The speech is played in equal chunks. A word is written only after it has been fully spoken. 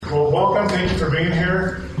welcome. Thank you for being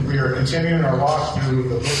here. We are continuing our walk through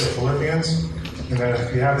the book of Philippians. And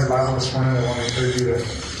if you have your Bible this morning, I want to encourage you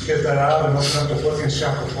to get that out and open up to Philippians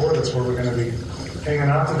chapter 4. That's where we're going to be hanging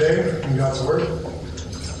out today in God's Word.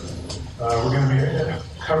 We're going to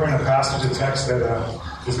be covering a passage of text that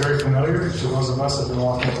is very familiar to those of us that have been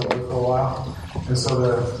walking with the Lord for a while. And so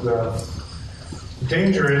the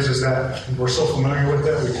danger is that we're so familiar with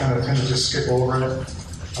it, we kind of tend to just skip over it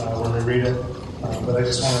when we read it. But I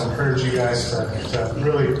just want to encourage you guys to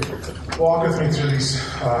really walk with me through these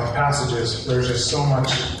passages. There's just so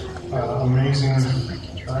much amazing,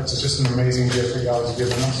 it's just an amazing gift that God has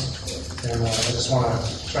given us. And I just want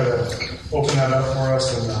to try to open that up for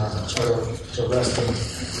us and try to rest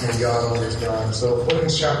in God and what He's done. So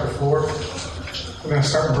Philippians chapter 4, we're going to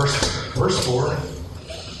start in verse 4.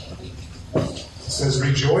 It says,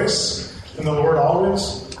 "Rejoice in the Lord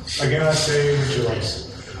always. Again I say, rejoice.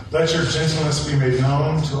 Let your gentleness be made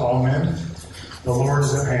known to all men. The Lord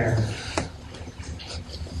is at hand."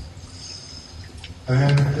 And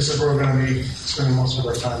then this is where we're going to be spending most of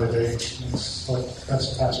our time today. That's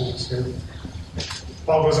the passage is here.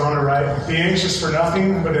 Paul goes on to write, "Be anxious for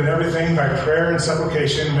nothing, but in everything by prayer and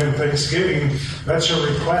supplication and thanksgiving, let your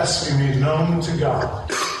requests be made known to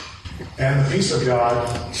God. And the peace of God,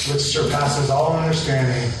 which surpasses all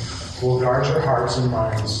understanding, will guard your hearts and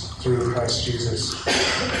minds through Christ Jesus."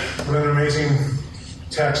 What an amazing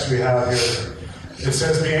text we have here. It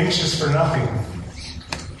says, be anxious for nothing.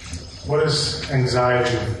 What is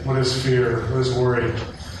anxiety? What is fear? What is worry?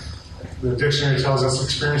 The dictionary tells us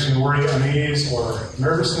experiencing worry, unease, or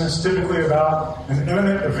nervousness, typically about an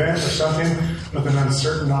imminent event or something with an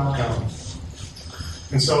uncertain outcome.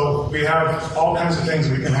 And so we have all kinds of things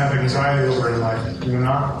we can have anxiety over in life. Do we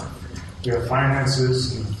not? We have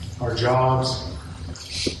finances, and our jobs,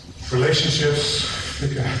 relationships.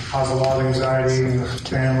 It can cause a lot of anxiety in the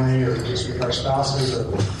family or just with our spouses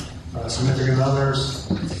or significant others.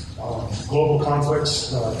 Global conflicts,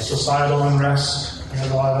 societal unrest. We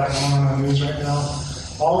have a lot of that going on in the news right now.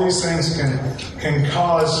 All these things can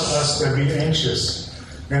cause us to be anxious.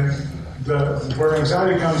 And where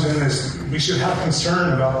anxiety comes in is we should have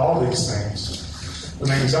concern about all these things. But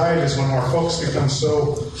anxiety is when our focus becomes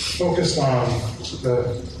so focused on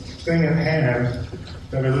the thing at hand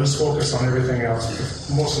that we lose focus on everything else.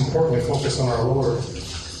 Most importantly, focus on our Lord. And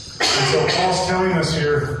so Paul's telling us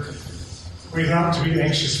here, we're not to be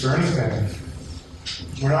anxious for anything.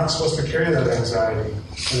 We're not supposed to carry that anxiety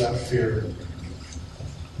or that fear.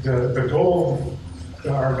 The goal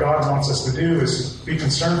that our God wants us to do is be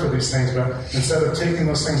concerned for these things, but instead of taking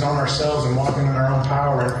those things on ourselves and walking in our own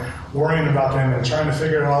power and worrying about them and trying to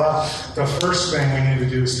figure it all out, the first thing we need to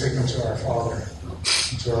do is take them to our Father,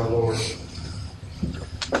 to our Lord,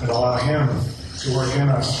 and allow Him to work in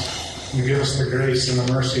us and give us the grace and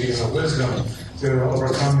the mercy and the wisdom to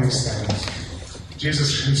overcome these things.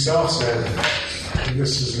 Jesus Himself said,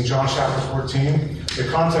 this is in John chapter 14, the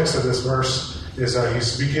context of this verse is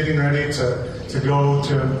He's getting ready to go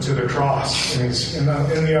to the cross, and He's in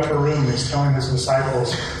the upper room, and He's telling His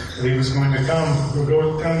disciples that He was going to come to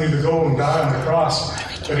go and die on the cross,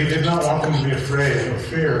 but He did not want them to be afraid or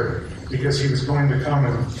fear, because He was going to come,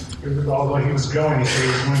 and although He was going, He said He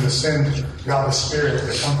was going to send God the Spirit,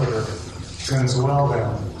 the Comforter, to indwell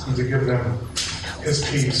them and to give them His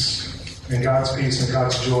peace and God's peace and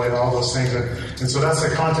God's joy and all those things. And so that's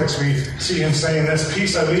the context we see Him saying, "This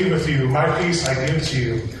peace I leave with you, my peace I give to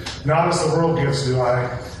you. Not as the world gives do I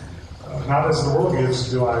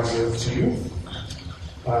give to you.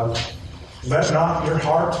 Let not your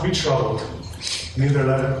heart be troubled, neither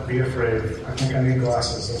let it be afraid." I think I need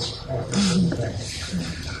glasses. That's the thing.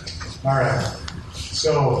 All right.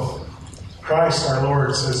 So Christ, our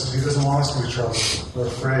Lord, says He doesn't want us to be troubled or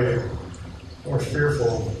afraid or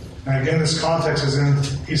fearful. And again, this context is in,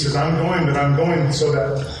 He says, I'm going so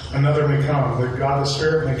that another may come, that God the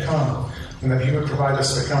Spirit may come, and that He would provide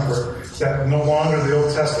us the comfort. That no longer the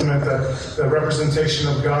Old Testament, that the representation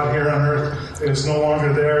of God here on earth is no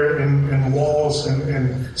longer there in walls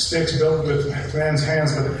and sticks built with man's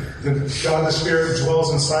hands, but God the Spirit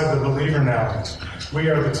dwells inside the believer now. We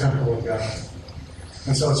are the temple of God.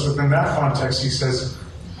 And so it's within that context He says,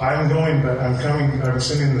 I'm going, but I'm coming, I'm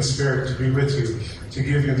sending the Spirit to be with you, to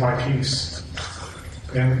give you my peace.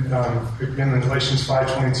 And again, in Galatians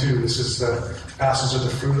 5:22, this is the passage of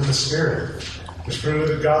the fruit of the Spirit. The fruit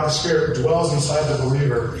of God, the Spirit, dwells inside the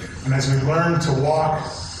believer. And as we learn to walk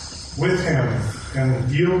with Him and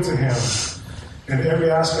yield to Him in every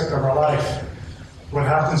aspect of our life, what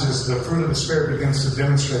happens is the fruit of the Spirit begins to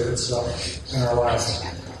demonstrate itself in our lives.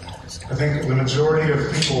 I think the majority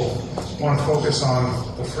of people want to focus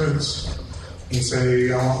on the fruits and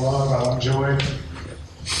say, I want love, I want joy.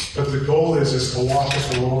 But the goal is to walk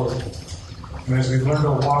with the Lord. And as we learn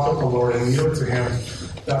to walk with the Lord and yield to Him,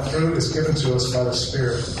 that fruit is given to us by the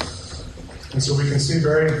Spirit. And so we can see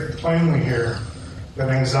very plainly here that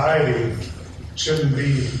anxiety shouldn't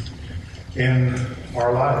be in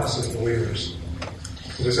our lives as believers.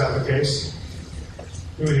 Is that the case?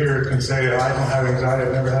 Who here can say, I don't have anxiety,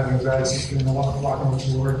 I've never had anxiety since being walking with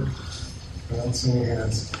the Lord? I don't see any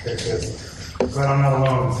hands. Okay, good. But I'm not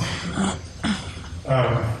alone.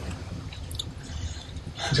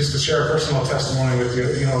 Just to share a personal testimony with you,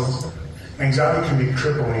 anxiety can be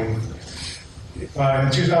crippling.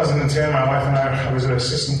 In 2010, my wife and I was an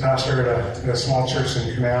assistant pastor at a small church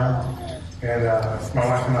in Canal, and my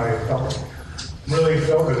wife and I really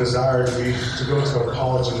felt the desire to go to a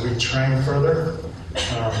college and be trained further,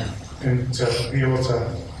 and to be able to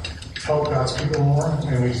help God's people more.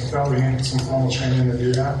 And we felt we needed some formal training to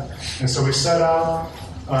do that. And so we set out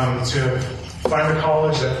to find a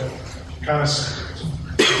college that kind of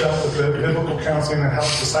dealt with the biblical counseling and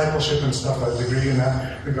health discipleship and stuff, a degree in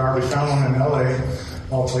that regard. We found one in LA,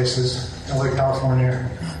 of all places, LA, California.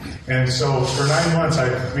 And so for 9 months,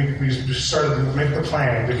 we started to make the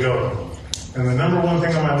plan to go. And the number one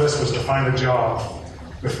thing on my list was to find a job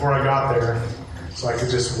before I got there, so I could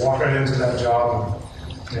just walk right into that job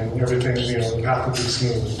and everything, have to be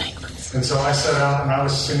smooth. And so I set out, and I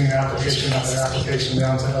was sending application after application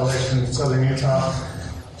down to LA from southern Utah.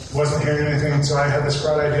 Wasn't hearing anything, and so I had this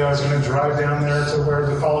bright idea. I was going to drive down there to where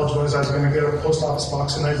the college was. I was going to get a post office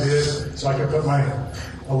box, and I did, so I could put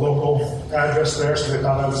a local address there, so they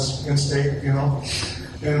thought I was in state,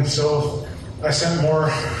 And so I sent more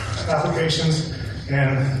applications,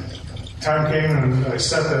 and time came, and I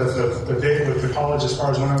set the date with the college as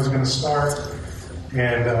far as when I was going to start,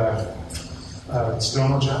 and still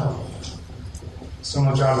no job. Still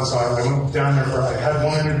no job, and so I went down there I had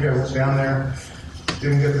one interview. I went down there.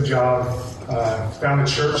 Didn't get the job. Found a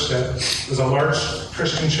church that was a large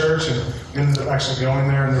Christian church, and ended up actually going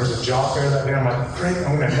there, and there was a job there that day. I'm like, great,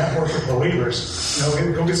 I'm going to network with believers.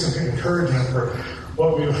 Go get some encouragement for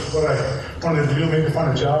what I wanted to do, maybe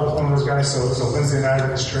find a job with one of those guys. So it was a Wednesday night at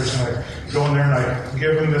this church, and I go in there and I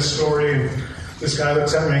give him this story, and this guy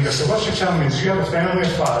looks at me and goes, so what you're telling me is you have a family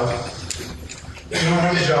of 5, you don't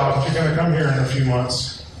have a job, you're going to come here in a few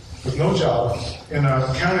months with no job, in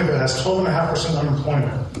a county that has 12.5%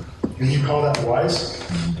 unemployment, and you call that wise?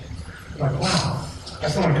 I'm like, wow, I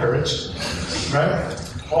feel encouraged, right?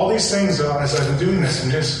 All these things, as I've been doing this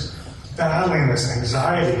and just battling this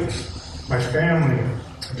anxiety, my family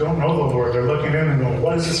don't know the Lord. They're looking in and going,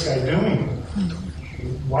 what is this guy doing?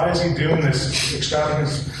 Why is he doing this extravagant,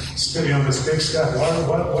 this big stuff?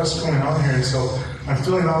 What's going on here? And so I'm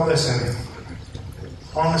feeling all this, and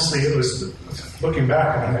honestly, it was, looking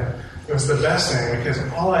back on it, it was the best thing, because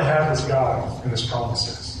all I had was God and His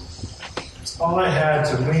promises. It's all I had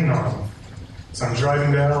to lean on. So I'm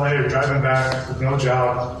driving to LA or driving back with no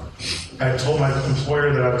job. I had told my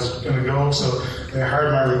employer that I was going to go, so they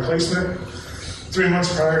hired my replacement 3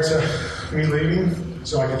 months prior to me leaving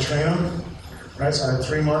so I could train him. Right? So I had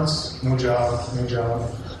 3 months, no job.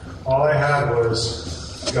 All I had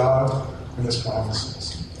was God and His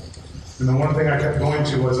promises. And the one thing I kept going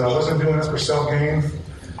to was I wasn't doing it for self-gain.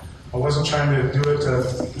 I wasn't trying to do it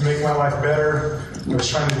to make my life better. I was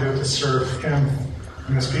trying to do it to serve Him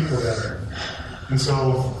and His people better. And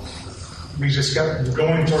so we just kept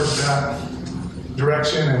going towards that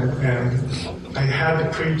direction, and I had to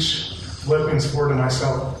preach Philippians 4 to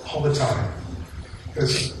myself all the time.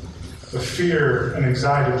 Because the fear and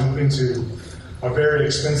anxiety of moving to a very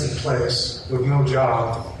expensive place with no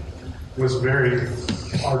job was very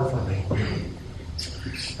hard for me.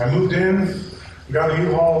 I moved in, got a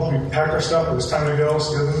U-Haul, we packed our stuff, it was time to go,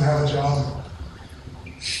 still didn't have a job.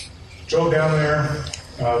 Drove down there.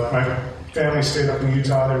 My family stayed up in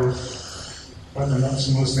Utah. They were buttoning up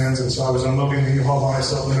some loose ends, and so I was unloading the U-Haul by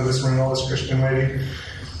myself into this room. This Christian lady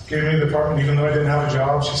gave me the apartment even though I didn't have a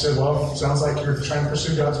job. She said, well, sounds like you're trying to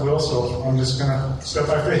pursue God's will, so I'm just going to step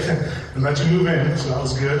by faith and let you move in. So that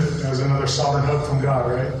was good. That was another solid hug from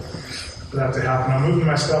God, right? For that to happen. I'm moving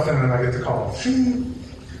my stuff in, and then I get the call.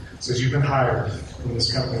 It says, you've been hired from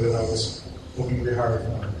this company that I was hoping to be hired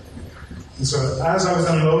for. And so as I was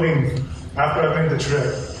unloading, after I made the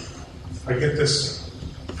trip, I get this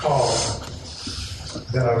call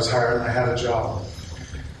that I was hired and I had a job.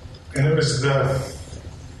 And it was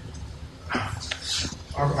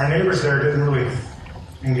our neighbors there didn't really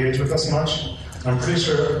engage with us much. I'm pretty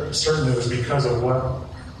certain it was because of what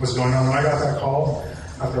was going on. When I got that call,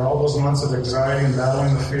 after all those months of anxiety and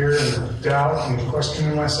battling the fear and doubt and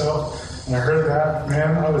questioning myself, And I heard that,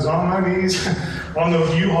 man, I was on my knees on the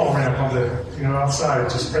U-Haul ramp on the, outside,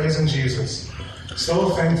 just praising Jesus. So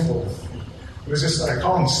thankful. It was just, I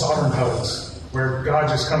call them sovereign hugs, where God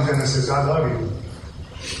just comes in and says, I love you.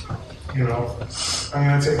 I'm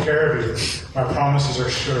going to take care of you. My promises are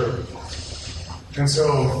sure. And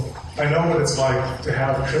so I know what it's like to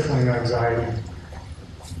have crippling anxiety.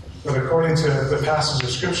 But according to the passage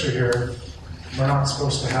of Scripture here, we're not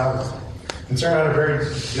supposed to have it. And Sarah had a very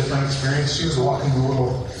different experience. She was walking a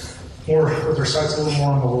little more, with her sights a little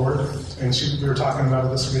more on the Lord. And we were talking about it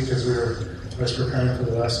this week as I was preparing for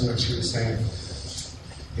the lesson, and she was saying,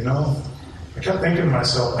 I kept thinking to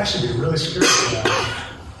myself, I should be really spiritual now.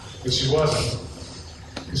 But she wasn't.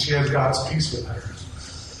 Because she had God's peace with her.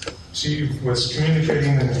 She was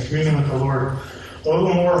communicating and communing with the Lord a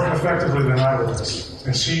little more effectively than I was.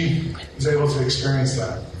 And she was able to experience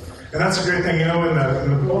that. And that's a great thing. In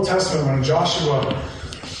the Old Testament, when Joshua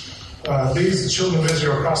leads the children of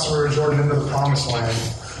Israel across the river Jordan into the Promised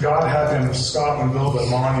Land, God had them stop and build a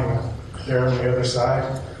monument there on the other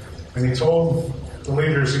side. And he told the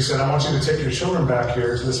leaders, he said, I want you to take your children back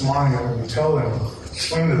here to this monument and tell them,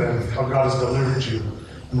 explain to them how God has delivered you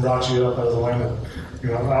and brought you up out of the land of,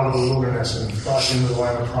 out of the wilderness and brought you into the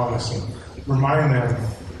land of promise, and remind them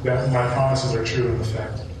that my promises are true in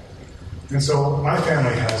effect. And so my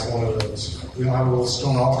family has one of those. We don't have a little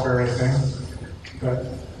stone altar or anything, but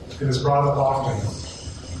it is brought up often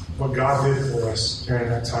what God did for us during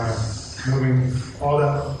that time, moving all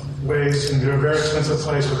that ways into a very expensive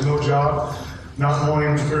place with no job, not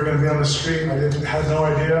knowing if we were going to be on the street. I had no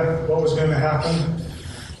idea what was going to happen,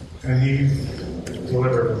 and He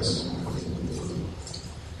delivered us.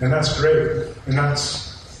 And that's great, and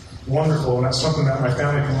that's wonderful, and that's something that my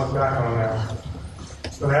family can look back on now.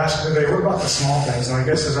 But I asked today, what about the small things? And I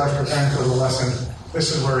guess as I was preparing for the lesson,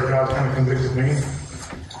 this is where God kind of convicted me.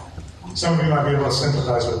 Some of you might be able to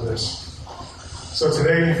sympathize with this. So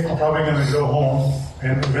today, I'm probably going to go home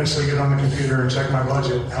and eventually get on the computer and check my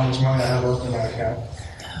budget, how much money I have left in my account.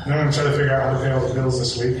 And I'm going to try to figure out how to pay all the bills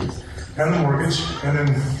this week, and the mortgage, and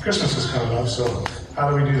then Christmas is coming up, so how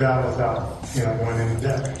do we do that without, going into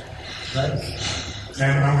debt, right?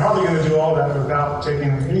 And I'm probably going to do all that without taking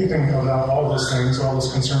anything about all those things, all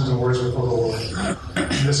those concerns and worries before the Lord. I'm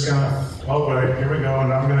just going to, here we go,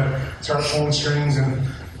 and I'm going to start pulling strings and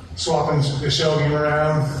swapping the shell game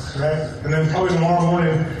around, right? And then probably tomorrow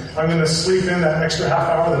morning, I'm going to sleep in that extra half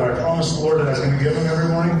hour that I promised the Lord that I was going to give Him every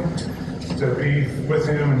morning, to be with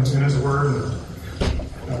Him and in His Word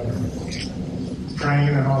and praying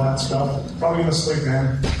and all that stuff. Probably going to sleep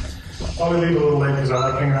in. Probably leave a little late because I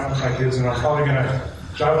like hanging out with my kids, and I'm probably going to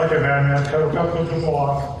drive like a madman, cut a couple of people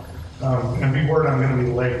off, and be worried I'm going to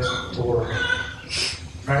be late to work.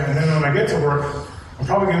 Right? And then when I get to work, I'm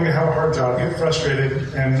probably going to have a hard job, get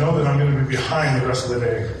frustrated, and know that I'm going to be behind the rest of the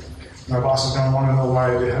day. My boss is going to want to know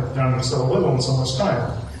why they have done so little in so much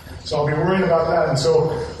time. So I'll be worrying about that. And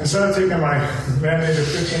so instead of taking my mandated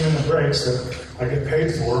 15-minute breaks that I get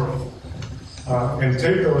paid for, and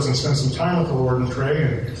take those and spend some time with the Lord and pray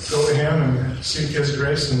and go to Him and seek His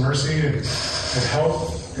grace and mercy and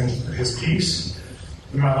help and His peace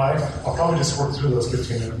in my life, I'll probably just work through those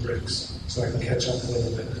 15-minute breaks so I can catch up a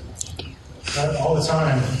little bit. All the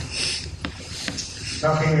time,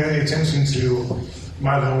 not paying any attention to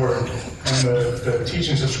my Lord and the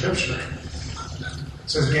teachings of Scripture. It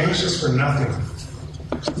says, be anxious for nothing,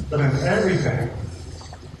 but in everything,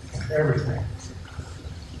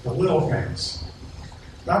 the little things.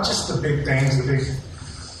 Not just the big things, the big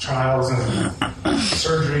trials and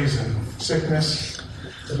surgeries and sickness,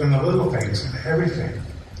 but in the little things, in everything.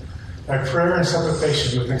 By prayer and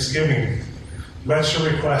supplication with thanksgiving, let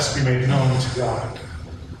your requests be made known to God.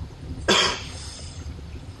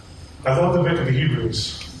 I love the book of the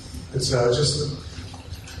Hebrews. It's I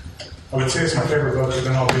would say it's my favorite book, but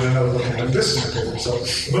then I'll do another book, and this is my favorite. So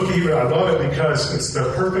the book of Hebrews, I love it because it's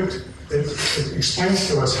the perfect. It explains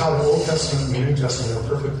to us how the Old Testament and the New Testament are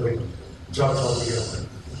perfectly dovetailed together.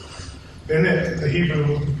 In it,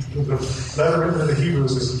 the letter written to the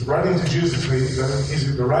Hebrews is writing to Jews.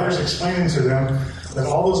 The writer's explaining to them that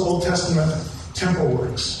all those Old Testament temple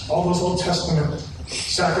works, all those Old Testament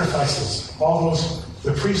sacrifices,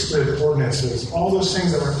 the priesthood ordinances, all those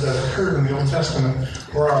things that occurred in the Old Testament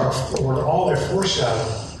were all a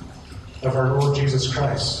foreshadow of our Lord Jesus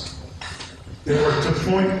Christ. They were to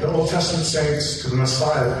point the Old Testament saints to the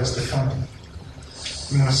Messiah that has to come.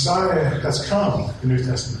 And the Messiah has come, the New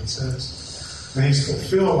Testament says. And He's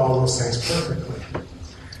fulfilled all those things perfectly.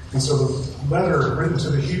 And so the letter written to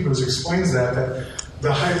the Hebrews explains that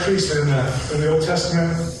the high priest in the Old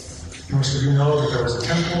Testament, most of you know that there was a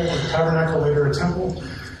temple, a tabernacle, later a temple.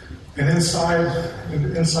 And inside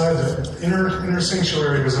the inner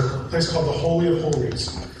sanctuary was a place called the Holy of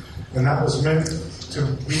Holies. And that was meant to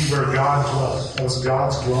be where God dwelt. That was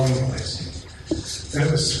God's dwelling place. And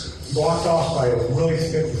it was blocked off by a really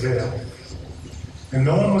thick veil. And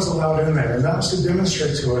no one was allowed in there. And that was to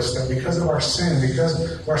demonstrate to us that because of our sin,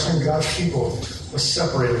 God's people was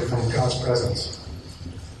separated from God's presence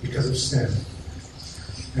because of sin.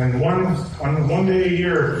 And on one day a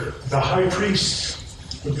year, the high priest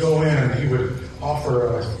would go in and he would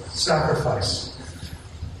offer a sacrifice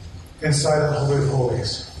inside the Holy of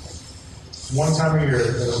Holies. One time a year,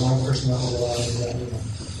 there was one person that was allowed in that room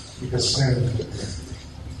because sin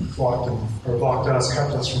blocked us,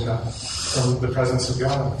 kept us from the presence of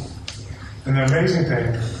God. And the amazing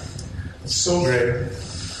thing, it's so great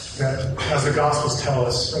that as the Gospels tell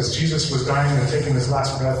us, as Jesus was dying and taking his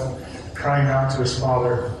last breath, crying out to his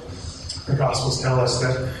Father, the Gospels tell us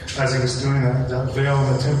that as he was doing that veil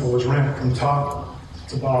in the temple was rent from top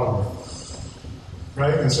to bottom.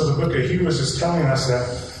 Right? And so the book of Hebrews is telling us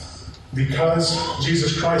that because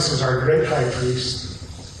Jesus Christ is our great high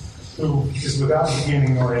priest, who is without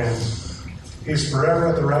beginning or end, he is forever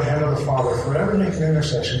at the right hand of the Father, forever making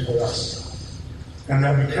intercession for us. And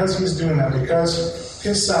that because he's doing that, because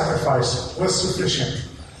his sacrifice was sufficient,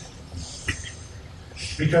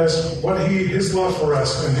 because his love for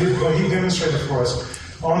us and what he demonstrated for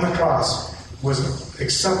us on the cross was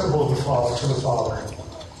acceptable to the Father,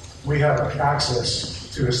 we have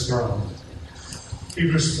access to his throne.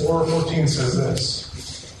 Hebrews 4:14 says this: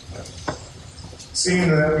 seeing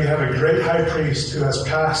that we have a great high priest who has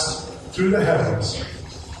passed through the heavens,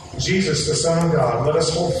 Jesus, the Son of God, let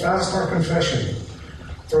us hold fast our confession.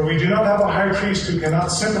 For we do not have a high priest who cannot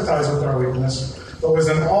sympathize with our weakness, but was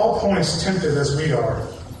in all points tempted as we are,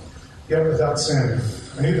 yet without sin.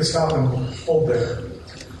 I need to stop and hold there.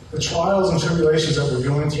 The trials and tribulations that we're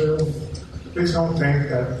going through, please don't think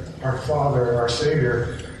that our Father, our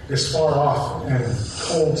Savior, is far off and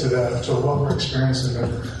cold to what we're experiencing,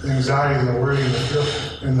 the anxiety and the worry and the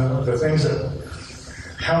fear and the things that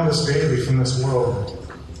hound us daily from this world.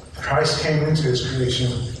 Christ came into his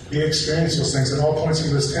creation. He experienced those things. At all points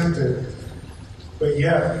he was tempted. But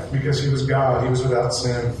yet, because he was God, he was without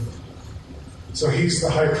sin. So he's the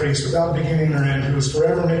high priest without beginning or end, who is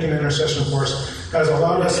forever making intercession for us, has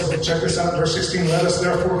allowed us, check this out, verse 16, let us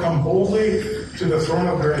therefore come boldly to the throne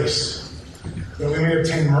of grace, that we may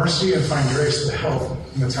obtain mercy and find grace to help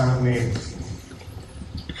in the time of need.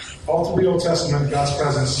 All through the Old Testament, God's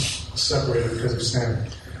presence was separated because of sin.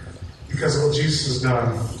 Because of what Jesus has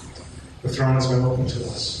done, the throne has been open to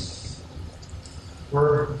us.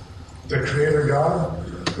 We're the Creator God.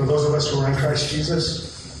 For those of us who are in Christ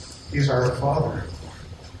Jesus, he's our Father.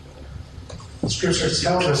 The Scripture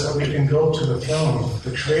tells us that we can go to the throne,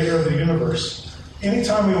 the Creator of the universe,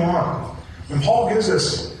 anytime we want. And Paul gives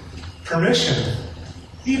us permission,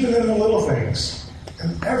 even in the little things,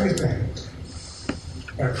 and everything,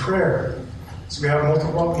 by prayer. So we have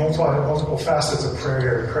multiple facets of prayer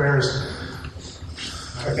here. Prayer is,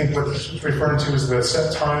 I think, what it's referring to is the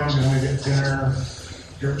set times. We get dinner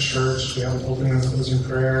here at church. We have an opening and closing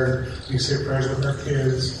prayer. We say prayers with our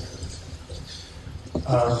kids.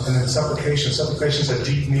 And then supplication. Supplication is a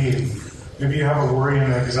deep need. Maybe you have a worry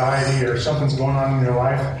and anxiety or something's going on in your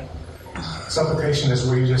life. Supplication is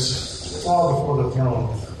where you just fall before the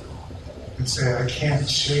throne and say, I can't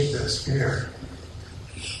shake this fear.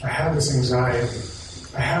 I have this anxiety.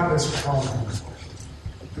 I have this problem.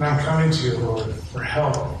 And I'm coming to you, Lord, for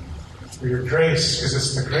help, for your grace, because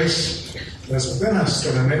it's the grace that's within us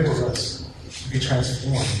that enables us to be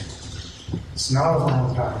transformed. It's not of our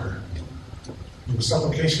own power. And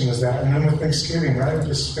supplication is that. And then with Thanksgiving, right? We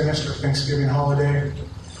just finished our Thanksgiving holiday.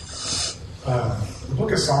 The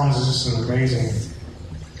book of Psalms is just an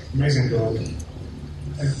amazing book.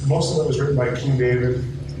 And most of it was written by King David.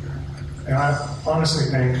 And I honestly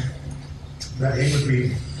think that he would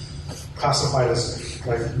be classified as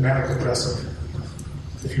like manic depressive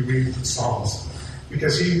if you read the Psalms.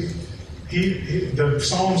 Because the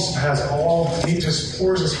Psalms has he just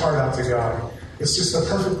pours his heart out to God. It's just a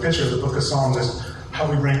perfect picture of the book of Psalms is how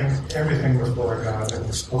we bring everything before God. And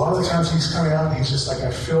a lot of the times he's coming out and he's just like,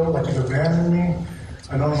 I feel like you've abandoned me.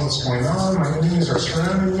 I don't know what's going on. My enemies are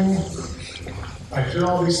surrounding me. I feel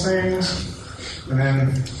all these things. And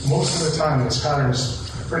then most of the time this pattern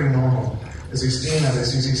is pretty normal. As he's doing that,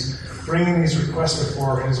 as he's bringing these requests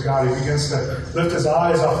before his God, he begins to lift his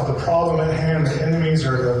eyes off of the problem at hand, the enemies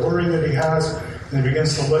or the worry that he has, and he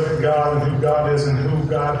begins to look at God and who God is and what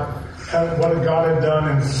God had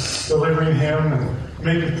done in delivering him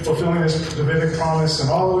and fulfilling his Davidic promise and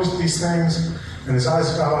all these things. And his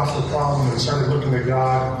eyes got off the problem and started looking at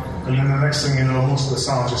God. And then the next thing you know, most of the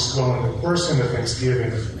songs just go into burst into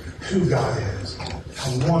thanksgiving of who God is,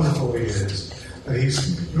 how wonderful He is, that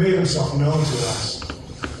He's made Himself known to us,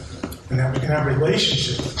 and that we can have a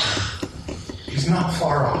relationship with Him. He's not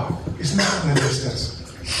far off. He's not in the distance.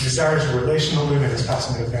 He desires a relational living, as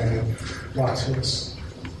Pastor Nathaniel brought to us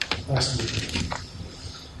last week.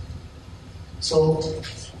 So,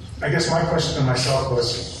 I guess my question to myself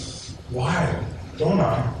was, why don't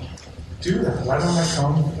I do that? Why don't I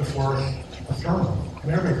come before a throne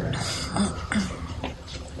and everything?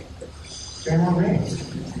 Shame on me.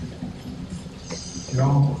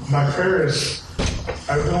 My prayer is,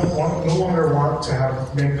 I no longer want to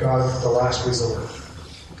make God the last resort.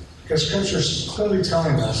 Because Scripture is clearly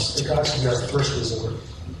telling us that God should be our first resort.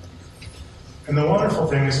 And the wonderful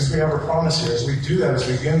thing is we have a promise here. As we do that, as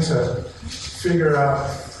we begin to figure out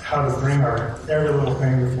how to bring our every little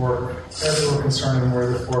thing before, every little concern and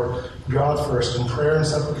worry before God first, in prayer and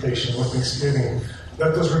supplication, with thanksgiving,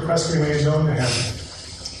 let those requests be made known to Him.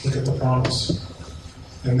 Look at the promise.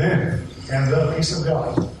 And then, and the peace of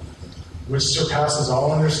God, which surpasses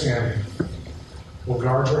all understanding, will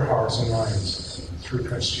guard your hearts and minds through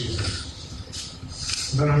Christ Jesus.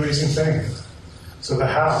 It's an amazing thing. So the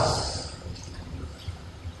how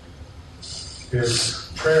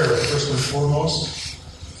is prayer first and foremost,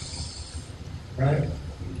 right?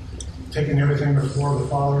 Taking everything before the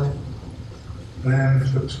Father. And then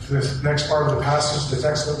the next part of the passage, the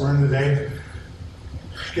text that we're in today,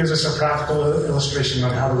 gives us a practical illustration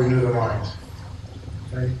on how to renew the mind.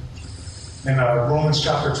 Okay? In Romans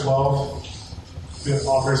chapter 12, the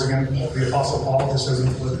Apostle Paul, this is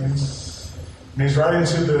in Philippians. And he's writing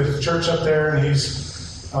to the church up there, and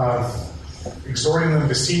he's exhorting them,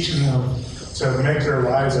 beseeching them to make their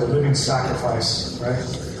lives a living sacrifice, right?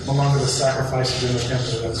 No longer the sacrifices in the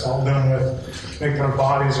temple. That's all done with. Make our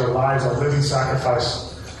bodies, our lives, a living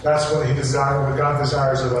sacrifice. That's what what God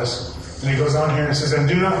desires of us. And he goes on here and says, and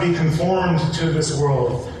do not be conformed to this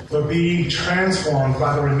world, but be transformed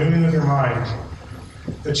by the renewing of your mind,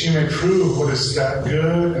 that you may prove what is that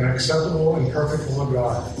good and acceptable and perfect will of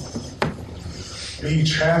God. Be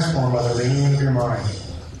transformed by the renewing of your mind.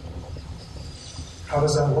 How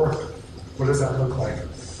does that work? What does that look like?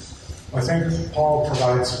 Well, I think Paul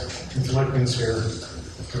provides in Philippians here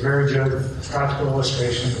a very good practical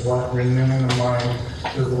illustration of what renewing the mind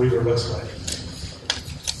of the believer looks like.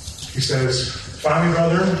 He says, finally,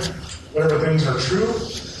 brethren, whatever things are true,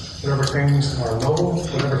 whatever things are noble,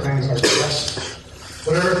 whatever things are just,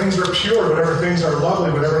 whatever things are pure, whatever things are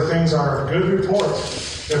lovely, whatever things are of good report,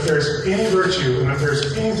 if there's any virtue and if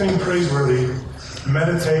there's anything praiseworthy,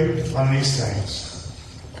 meditate on these things.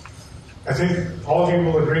 I think all of you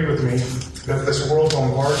will agree with me that this world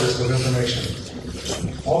bombards us with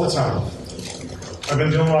information all the time. I've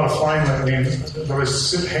been doing a lot of flying lately, and I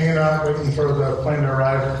was hanging out waiting for the plane to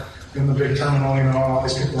arrive in the big terminal, all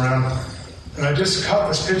these people around. And I just caught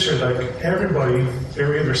this picture, like everybody, they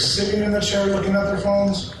were either sitting in the chair looking at their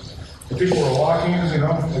phones, the people were walking,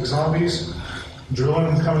 like zombies,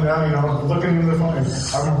 drooling, coming down, looking at the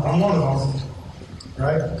phone. I'm one of them,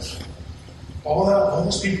 right? All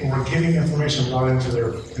those people were getting information brought into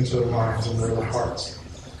their minds and their hearts.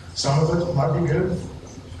 Some of it might be good.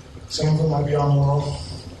 Some of it might be unmoral.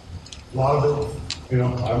 A lot of it,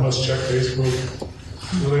 I must check Facebook.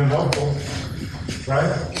 Really unhelpful,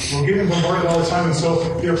 right? We're getting bombarded all the time. And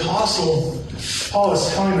so the Apostle Paul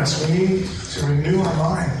is telling us we need to renew our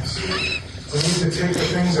minds. We need to take the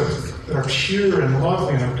things that are pure and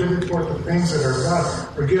lovely and of good report, the things that are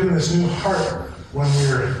God. We're given this new heart when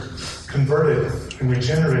we're converted and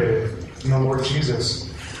regenerated in the Lord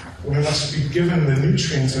Jesus. We must be given the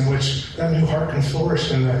nutrients in which that new heart can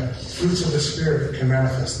flourish and the fruits of the Spirit can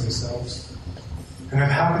manifest themselves. And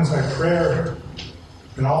it happens by prayer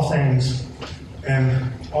in all things,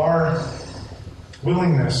 and our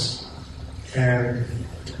willingness and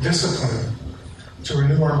discipline to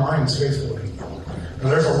renew our minds faithfully. Now,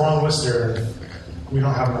 there's a long list there, and we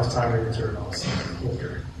don't have enough time to get through it all, so we'll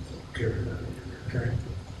carry that. Okay?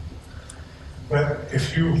 But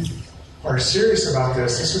if you are serious about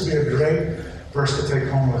this would be a great verse to take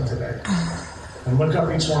home with today. And look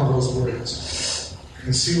up each one of those words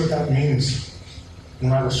and see what that means in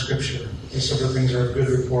light of Scripture. These sort of things are a good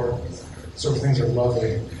report. Sort of things are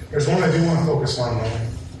lovely. There's one I do want to focus on, though.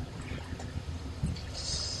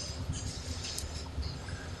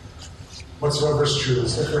 Whatsoever is true.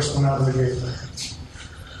 It's the first one out of the gate there.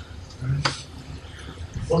 Right?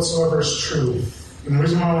 Whatsoever is true. And the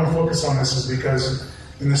reason why I want to focus on this is because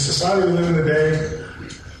in the society we live in today,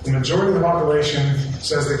 the majority of the population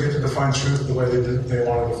says they get to define truth the way they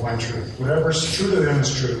want to define truth. Whatever's true to them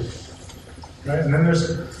is true. Right? And then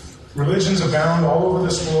there's Religions abound all over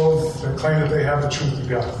this world that claim that they have the truth of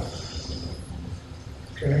God.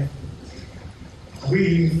 Okay?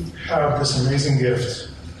 We have this amazing gift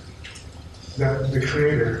that the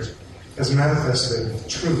Creator has manifested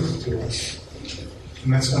truth to us.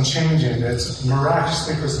 And it's unchanging. It's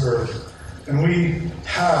miraculously preserved. And we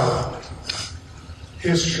have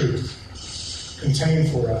His truth contained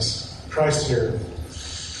for us. Christ here.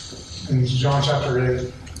 In John chapter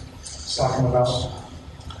 8, it's talking about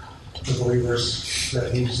the believers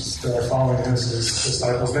that are following his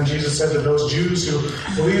disciples. Then Jesus said to those Jews who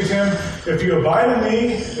believed him, "If you abide in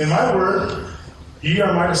me, in my word, ye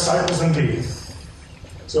are my disciples indeed."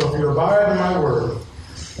 So if you abide in my word,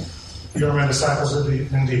 you are my disciples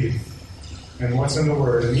indeed. And what's in the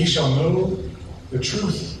word? And ye shall know the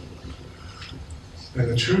truth. And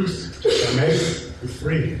the truth shall make you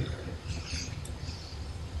free.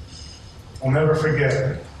 I'll never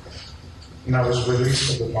forget when I was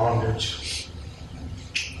released from the bondage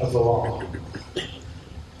of the law.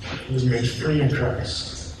 I was made free in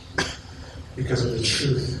Christ because of the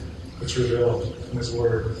truth that's revealed in His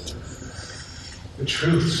Word. The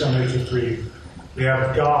truth shall make you free. We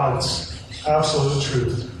have God's absolute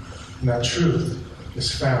truth, and that truth is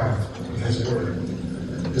found in His Word.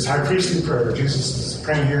 His high priestly prayer, Jesus is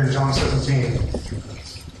praying here in John 17.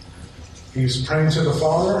 He's praying to the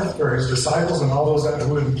Father for His disciples and all those that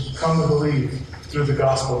would come to believe through the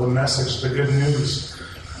gospel, the message, the good news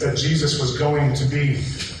that Jesus was going to be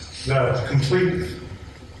the complete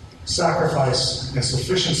sacrifice and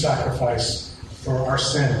sufficient sacrifice for our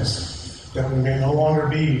sins, that we may no longer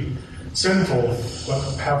be sinful, but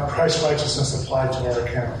have Christ's righteousness applied to our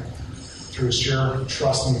account through His sheer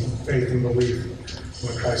trust and faith and belief in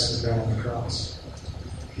what Christ has done on the cross.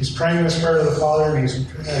 He's praying this prayer to the Father, and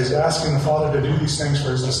he's asking the Father to do these things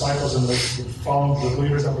for His disciples and the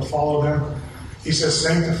believers that would follow them. He says,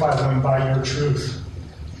 "Sanctify them by your truth."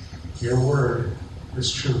 Your word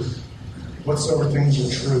is truth. Whatsoever things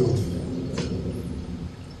are true.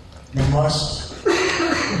 We must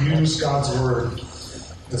use God's word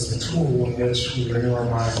as the tool in which we renew our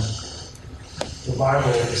mind. The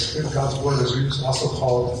Bible, God's word, is also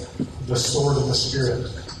called the sword of the Spirit.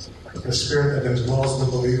 The Spirit that indwells the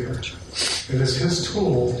believer. It is His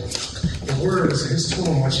tool. The Word is His tool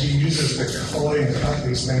in which He uses to collate and cut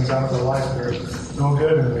these things out of our life that are no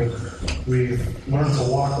good, and we learn to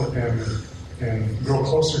walk with Him and grow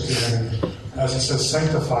closer to Him. And as it says,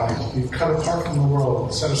 sanctify. You cut apart from the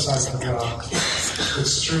world, set aside for God.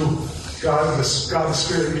 It's through God the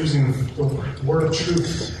Spirit using the word of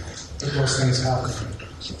truth that those things happen.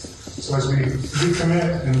 So as we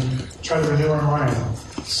recommit and try to renew our mind,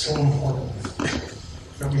 it's so important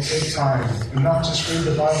that we take time and not just read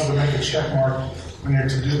the Bible to make a check mark on your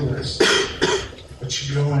to-do list, but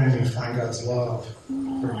you go in and you find God's love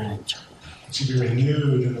for you. That you be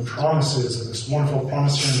renewed in the promises of this wonderful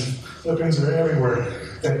promise in Philippians that are everywhere,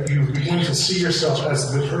 that you begin to see yourself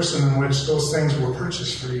as the person in which those things were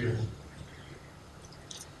purchased for you.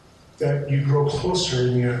 That you grow closer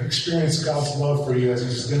and you experience God's love for you as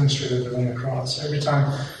He's demonstrated on the cross. Every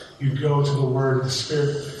time you go to the Word, the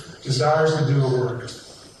Spirit desires to do a work.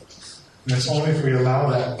 And it's only if we allow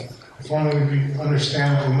that, if only we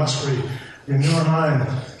understand that we must renew our mind.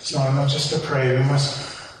 It's not enough just to pray. We must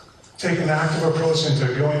take an active approach into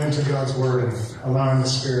going into God's Word and allowing the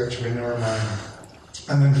Spirit to renew our mind.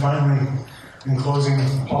 And then finally, in closing,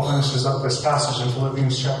 Paul finishes up this passage in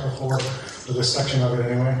Philippians chapter 4, or this section of it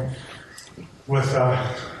anyway, with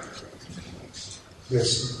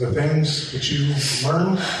the things that you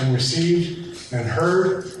learned and received and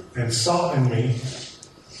heard and saw in me,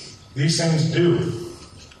 these things do,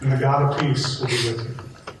 and the God of peace will be with you.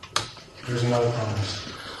 There's another promise.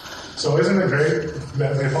 So isn't it great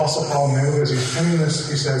that the Apostle Paul knew as he's penning this,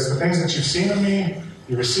 he says, the things that you've seen of me,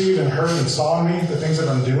 you received and heard and saw in me, the things that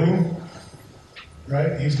I'm doing,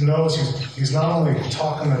 right? He knows he's not only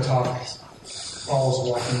talking the talk, Paul's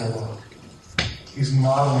walking the walk. He's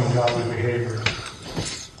modeling godly behavior.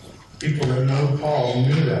 People that know Paul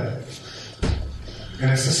knew that. And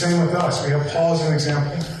it's the same with us. We have Paul as an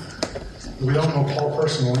example. We don't know Paul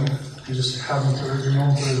personally. We just have him through, we know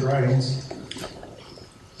him through his writings.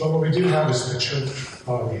 But what we do have is the church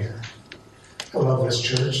body here. I love this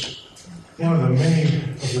church. One of the many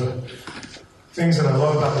of the things that I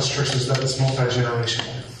love about this church is that it's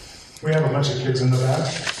multi-generational. We have a bunch of kids in the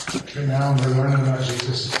back right now, and they're learning about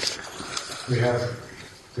Jesus. We have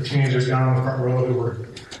the teenagers down on the front row who were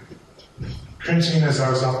cringing as I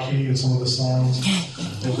was off key in some of the songs.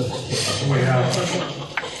 We have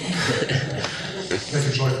make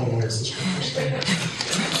a joyful noise, the scriptures.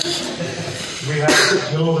 We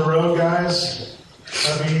have middle of the road guys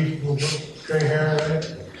chubby, little gray hair, right?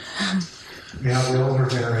 We have the older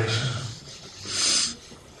generation.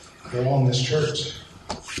 They're all in this church.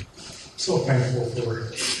 So thankful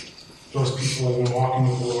for those people who have been walking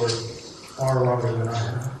with the Lord far longer than I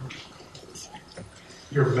have.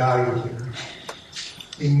 You're valued here.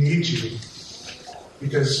 We need you.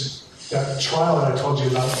 Because that trial that I told you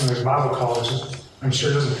about from the Bible college, I'm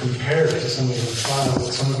sure doesn't compare to some of the trials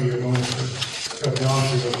that some of you are going through, have gone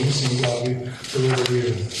through, but you've seen God deliver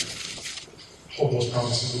you. Hold those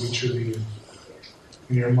promises to be true to you.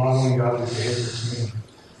 And you're modeling godly behavior to me.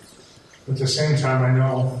 But at the same time, I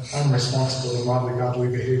know I'm responsible to model godly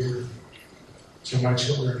behavior to my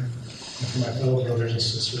children and to my fellow brothers and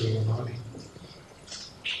sisters in the body.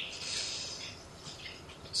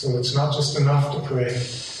 So it's not just enough to pray,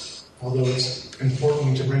 although it's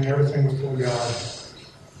important to bring everything before God.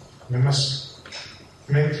 We must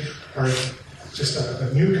make just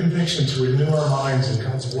a new conviction to renew our minds in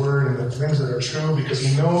God's Word and the things that are true, because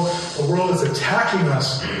we know the world is attacking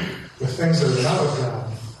us with things that are not of God.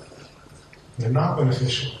 They're not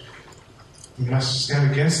beneficial. We must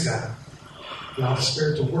stand against that. Allow the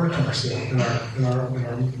Spirit to work in ourselves, in our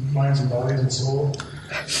minds and bodies and soul.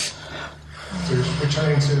 So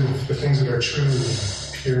returning to the things that are true,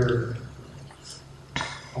 pure,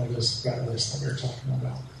 all this, that list that we were talking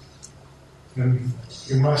about. And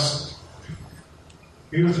we must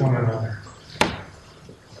be with one another.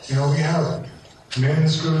 You know, we have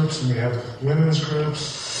men's groups, and we have women's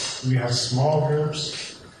groups, and we have small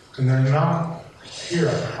groups, and they're not here,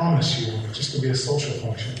 I promise you, just to be a social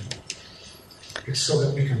function. It's so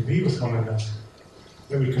that we can be with one another,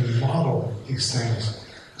 that we can model these things.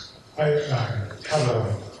 I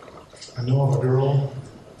know of a girl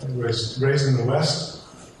who was raised in the West,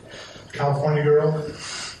 a California girl.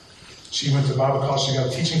 She went to Bible college, she got a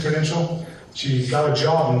teaching credential. She got a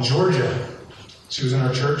job in Georgia. She was in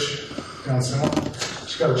our church down south.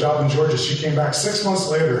 She got a job in Georgia. She came back 6 months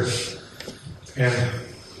later, and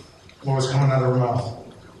what was coming out of her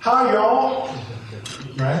mouth? Hi, y'all!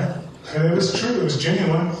 Right? And it was true. It was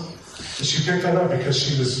genuine. And she picked that up because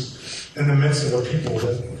she was in the midst of a people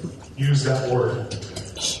that used that word.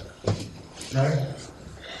 Right?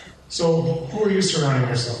 So, who are you surrounding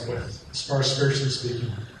yourself with, as far as spiritually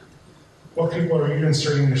speaking? What people are you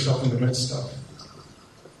inserting yourself in the midst of?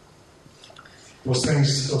 Those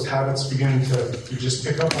things, those habits begin to, you just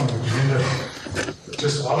pick up on them. You begin to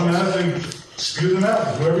just automatically spew them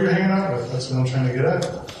out. Whoever you're hanging out with, that's what I'm trying to get at.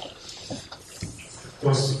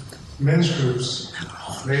 Those men's groups,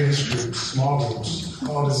 ladies groups, small groups,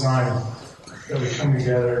 all designed that we come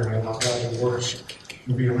together and allow God to work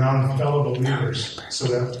and be around fellow believers so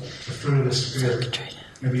that the fruit of the Spirit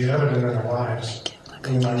may be evident in our lives.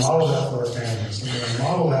 And we might model that for our families. And we might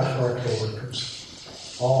model that for our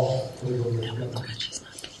co-workers. All for the glory of God.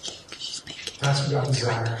 That's what God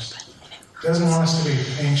desires. He doesn't want us to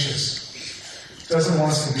be anxious. He doesn't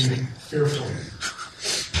want us to be fearful.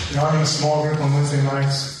 You know, I'm in a small group on Wednesday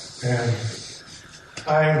nights, and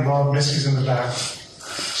I love Missy's in the back.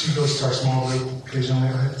 She goes to our small group occasionally.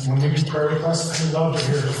 When we do prayer requests, I love to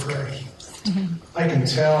hear her pray. I can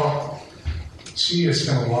tell she has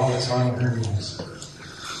spent a lot of time on her knees.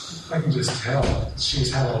 I can just tell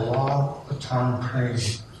she's had a lot of time praying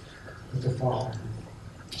with the Father,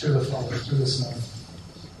 to the Father, to the Son.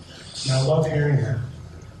 And I love hearing that.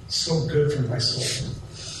 It's so good for my soul.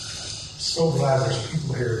 So glad there's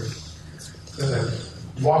people here that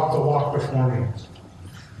have walked the walk before me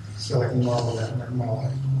so I can model that in my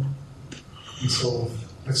life. And so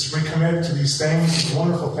let's recommit to these things, these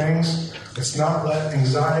wonderful things. Let's not let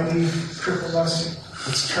anxiety cripple us.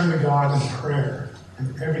 Let's turn to God in prayer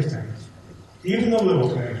and everything, even the little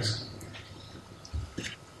things.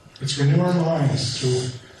 Let's renew our minds through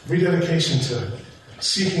rededication to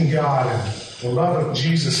seeking God and the love of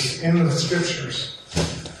Jesus in the Scriptures.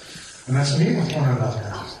 And let's meet with one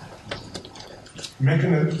another. Make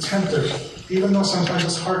an attempt to, even though sometimes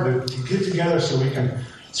it's hard, to get together so we can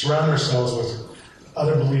surround ourselves with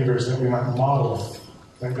other believers that we might model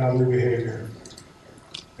that godly behavior.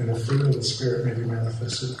 And the fruit of the Spirit may be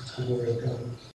manifested to the glory of God.